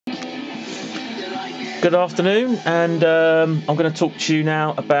Good afternoon, and I'm going to talk to you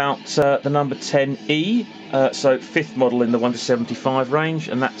now about the number 10e, so fifth model in the 1 to 75 range,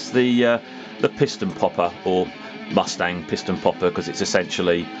 and that's the piston popper, or Mustang piston popper, because it's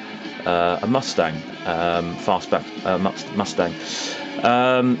essentially a Mustang, fastback Mustang.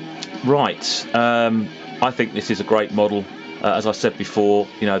 I think this is a great model. As I said before,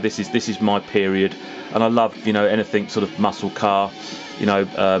 this is my period, and I love anything sort of muscle car,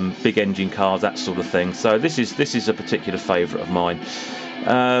 big engine cars, that sort of thing. So this is a particular favourite of mine.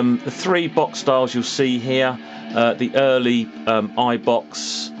 The three box styles you'll see here, the early I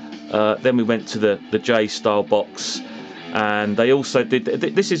box, then we went to the J style box, and they also did.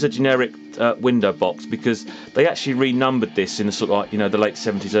 This is a generic window box because they actually renumbered this in the sort of the late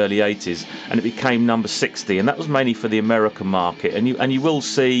 70s, early 80s, and it became number 60, and that was mainly for the American market. And you will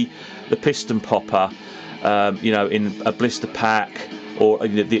see the piston popper, in a blister pack, or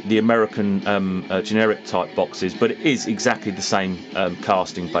the American generic type boxes, but it is exactly the same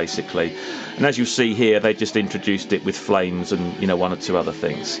casting basically. And as you see here, they just introduced it with flames and one or two other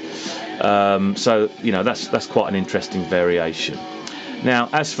things. So that's quite an interesting variation. Now,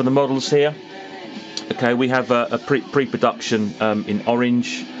 as for the models here, okay, we have a pre-production in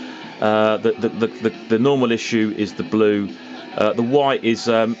orange. The normal issue is the blue. The white is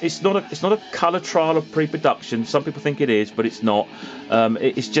it's not a colour trial of pre-production. Some people think it is, but it's not.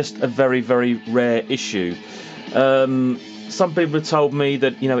 It's just a very, very rare issue. Some people have told me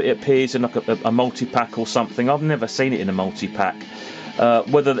that it appears in like a multi-pack or something. I've never seen it in a multi-pack.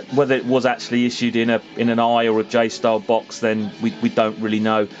 Whether it was actually issued in an I or a J style box, then we don't really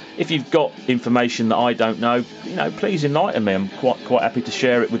know. If you've got information that I don't know, please enlighten me. I'm quite happy to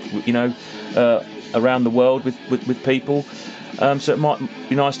share it with around the world with people. So it might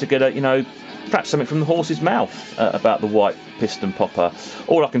be nice to get perhaps something from the horse's mouth about the white piston popper.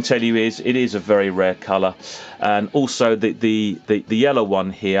 All I can tell you is it is a very rare colour, and also the yellow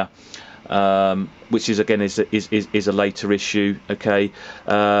one here, which is again is a later issue. Okay,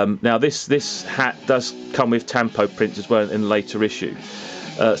 now this hat does come with tampo prints as well in a later issue.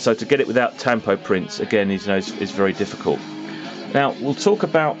 So to get it without tampo prints again is very difficult. Now we'll talk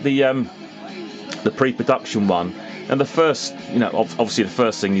about the pre-production one. And the first, obviously the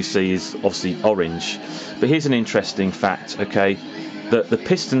first thing you see is obviously orange. But here's an interesting fact, okay? The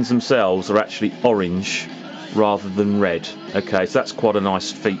pistons themselves are actually orange rather than red. Okay, so that's quite a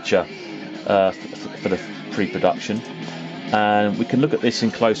nice feature for the pre-production. And we can look at this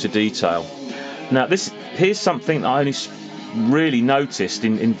in closer detail. Now here's something that I only really noticed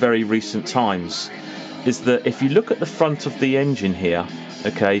in very recent times, is that if you look at the front of the engine here,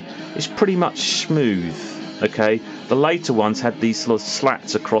 okay, it's pretty much smooth. Okay, the later ones had these sort of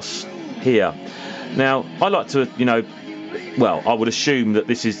slats across here. Now, I like to, well, I would assume that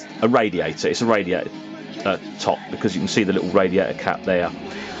this is a radiator. It's a radiator top, because you can see the little radiator cap there.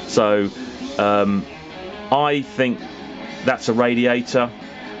 So, I think that's a radiator.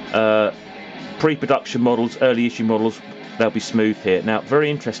 Pre-production models, early issue models, they'll be smooth here. Now, very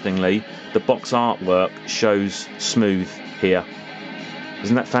interestingly, the box artwork shows smooth here.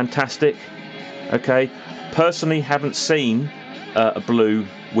 Isn't that fantastic? Okay. Personally, haven't seen a blue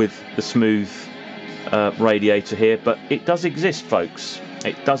with the smooth radiator here, but it does exist, folks.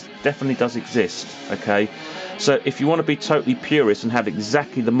 It definitely does exist. Okay, so if you want to be totally purist and have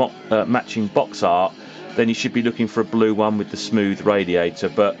exactly the matching box art, then you should be looking for a blue one with the smooth radiator.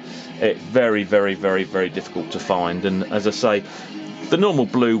 But it's very, very, very, very difficult to find. And as I say, the normal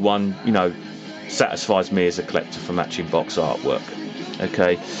blue one, satisfies me as a collector for matching box artwork.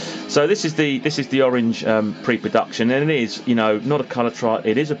 Okay, so this is the orange pre-production, and it is not a colour trial.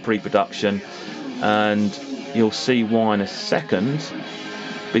 It is a pre-production, and you'll see why in a second,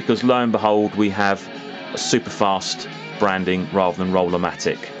 because lo and behold we have a Superfast branding rather than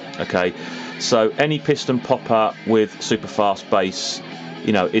Rollermatic. Okay, so any piston popper with Superfast base,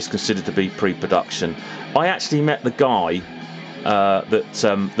 is considered to be pre-production. I actually met the guy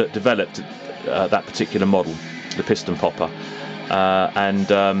that developed that particular model, the piston popper. I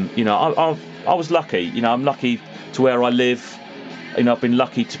was lucky. I'm lucky to where I live. I've been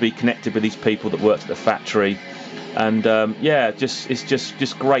lucky to be connected with these people that worked at the factory, and it's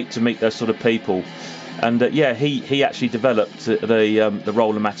just great to meet those sort of people. And he actually developed the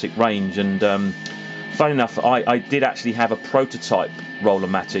Rollermatic range. And funny enough, I did actually have a prototype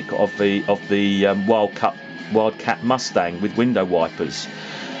Rollermatic of the Wildcat Mustang with window wipers,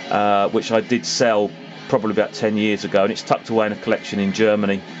 which I did sell probably about 10 years ago, and it's tucked away in a collection in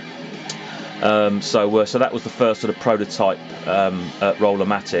Germany. So that was the first sort of prototype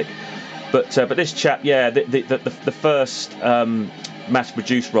Rollermatic. But this chap, the first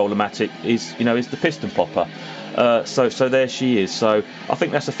mass-produced Rollermatic is, you know, is the piston popper. So there she is. So I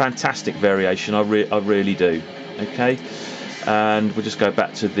think that's a fantastic variation. I really do. Okay, and we'll just go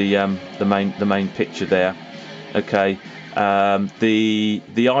back to the main picture there. Okay, the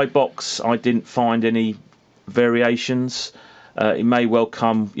iBox, I didn't find any variations. It may well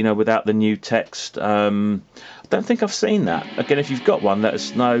come, you know, without the new text. I don't think I've seen that. Again, if you've got one, let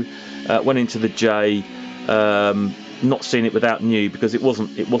us know. Went into the J, not seen it without new, because it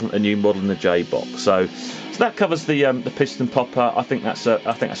wasn't a new model in the J box. So that covers the piston popper. I think that's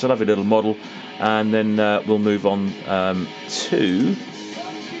a lovely little model, and then we'll move on to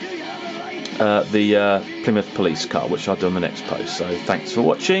the Plymouth police car, which I'll do on the next post. So thanks for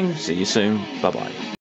watching. See you soon. Bye bye.